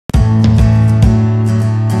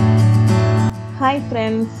Hi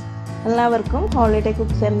friends, എല്ലാവർക്കും holiday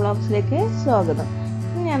cooks and വ്ളോഗ്സിലേക്ക് സ്വാഗതം.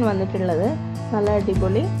 ഞാൻ വന്നിട്ടുള്ളത് നല്ല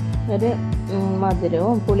അടിപൊളി ഒരു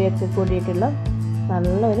മധുരവും പുളിയൊക്കെ കൂടിയിട്ടുള്ള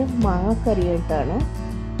നല്ലൊരു മാങ്ങക്കറിയായിട്ടാണ്.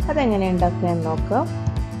 അതെങ്ങനെ ഉണ്ടാക്കുകയെന്ന് നോക്കാം.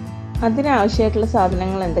 അതിനാവശ്യമായിട്ടുള്ള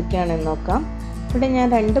സാധനങ്ങൾ എന്തൊക്കെയാണെന്ന് നോക്കാം. ഇവിടെ ഞാൻ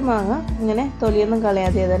 2 മാങ്ങ ഇങ്ങനെ തൊലിയൊന്നും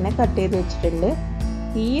കളയാതെ തന്നെ കട്ട് ചെയ്ത് വെച്ചിട്ടുണ്ട്.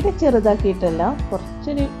 തീരെ ചെറുതാക്കിയിട്ടല്ല,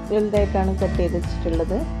 കുറച്ചൊരു വലുതായിട്ടാണ് കട്ട് ചെയ്ത്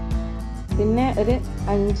വെച്ചിട്ടുള്ളത്. പിന്നെ ഒരു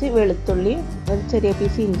 5 വെളുത്തുള്ളി, ഒരു ചെറിയ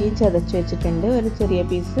പീസ് ഇഞ്ചിയും ചതച്ച് വെച്ചിട്ടുണ്ട്, ഒരു ചെറിയ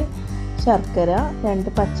പീസ് ശർക്കര,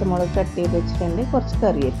 2 പച്ചമുളക് കട്ട് ചെയ്ത് വെച്ചിട്ടുണ്ട്, കുറച്ച്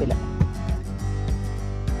കറിവേപ്പില,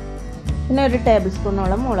 പിന്നെ ഒരു ടേബിൾ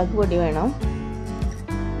സ്പൂണോളം മുളക് പൊടി വേണം,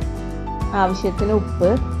 ആവശ്യത്തിന്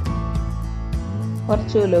ഉപ്പ്,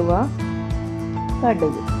 കുറച്ച് ഉലുവ,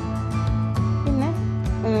 കടുക്, പിന്നെ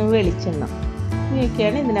വെളിച്ചെണ്ണ.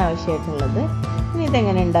 ഇവയൊക്കെയാണ് ഇതിനാവശ്യമായിട്ടുള്ളത്. ഇനി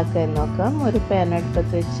ഇതെങ്ങനെ ഉണ്ടാക്കുക എന്ന് നോക്കാം. ഒരു പാൻ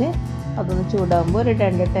അടുപ്പത്ത് വെച്ച് അതൊന്ന് ചൂടാകുമ്പോൾ ഒരു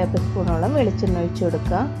 2 ടേബിൾ സ്പൂണോളം വെളിച്ചെണ്ണ ഒഴിച്ച്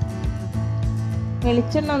കൊടുക്കാം.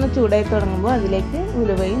 വെളിച്ചെണ്ണ ഒന്ന് ചൂടായി തുടങ്ങുമ്പോൾ അതിലേക്ക്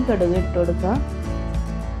ഉലുവയും കടുകും ഇട്ട് കൊടുക്കാം.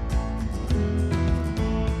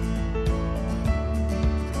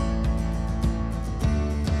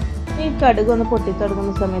 ഈ കടുക് ഒന്ന് പൊട്ടി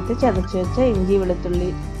തുടങ്ങുന്ന സമയത്ത് ചതച്ച് വെച്ച ഇഞ്ചി വെളുത്തുള്ളി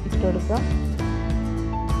ഇട്ട് കൊടുക്കാം.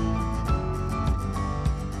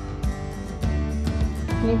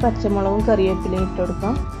 ഇനി പച്ചമുളകും കറിവേപ്പിലയും ഇട്ട്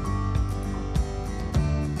കൊടുക്കാം.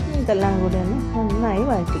 ഇതെല്ലാം കൂടി ഒന്ന് നന്നായി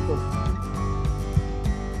വഴറ്റിക്കൊടുക്കും.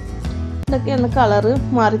 ഇതൊക്കെ ഒന്ന് കളറ്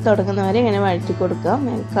മാറി തുടങ്ങുന്നവരെ ഇങ്ങനെ വഴറ്റി കൊടുക്കാം.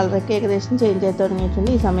 കളറൊക്കെ ഏകദേശം ചേഞ്ച് ആയി തുടങ്ങിയിട്ടുണ്ട്.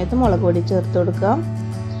 ഈ സമയത്ത് മുളക് പൊടി ചേർത്ത് കൊടുക്കാം.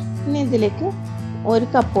 ഇനി ഇതിലേക്ക് 1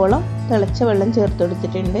 കപ്പോളം തിളച്ച വെള്ളം ചേർത്ത്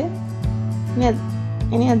കൊടുത്തിട്ടുണ്ട്.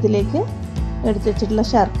 ഇനി അതിലേക്ക് എടുത്ത് വെച്ചിട്ടുള്ള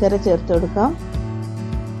ശർക്കര ചേർത്ത് കൊടുക്കാം.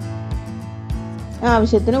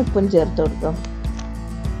 ആവശ്യത്തിന് ഉപ്പും ചേർത്ത് കൊടുക്കാം.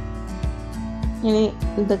 ഇനി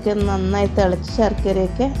ഇതൊക്കെ നന്നായി തിളച്ച്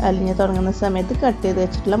ശർക്കരയൊക്കെ അലിഞ്ഞ് തുടങ്ങുന്ന സമയത്ത് കട്ട് ചെയ്ത്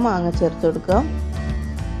വെച്ചിട്ടുള്ള മാങ്ങ ചേർത്ത് കൊടുക്കാം.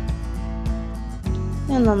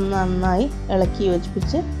 നന്നായി ഇളക്കി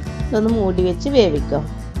യോജിപ്പിച്ച് ഇതൊന്ന് മൂടി വെച്ച് വേവിക്കാം.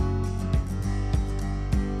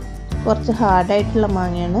 കുറച്ച് ഹാർഡായിട്ടുള്ള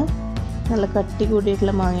മാങ്ങയാണ്, നല്ല കട്ടി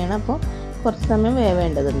കൂടിയിട്ടുള്ള മാങ്ങയാണ്, അപ്പോൾ കുറച്ച് സമയം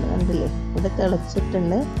വേവേണ്ടതുണ്ട്. കണ്ടില്ലേ, ഇത്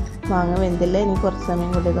തിളച്ചിട്ടുണ്ട്, മാങ്ങ വെന്തില്ല. ഇനി കുറച്ച് സമയം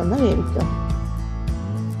കൂടി ഇതൊന്ന് വേവിക്കാം.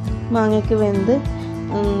 മാങ്ങയൊക്കെ വെന്ത്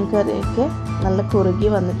കറിയൊക്കെ നല്ല കുറുകി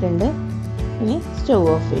വന്നിട്ടുണ്ട്. ഇനി സ്റ്റവ്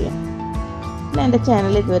ഓഫ് ചെയ്യാം. പിന്നെ എൻ്റെ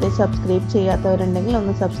ചാനൽ ഇതുവരെ സബ്സ്ക്രൈബ് ചെയ്യാത്തവരുണ്ടെങ്കിൽ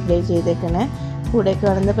ഒന്ന് സബ്സ്ക്രൈബ് ചെയ്തേക്കണേ. കൂടെ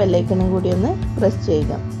കാണുന്ന ബെല്ലൈക്കണും കൂടി ഒന്ന് പ്രസ്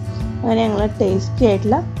ചെയ്യുക. അങ്ങനെ ഞങ്ങൾ ടേസ്റ്റി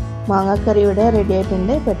ആയിട്ടുള്ള മാങ്ങാക്കറി ഇവിടെ റെഡി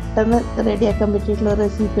ആയിട്ടുണ്ട്. പെട്ടെന്ന് റെഡിയാക്കാൻ പറ്റിയിട്ടുള്ള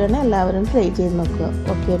റെസിപ്പിയാണ്. എല്ലാവരും ട്രൈ ചെയ്ത് നോക്കുക.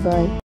 Okay, by.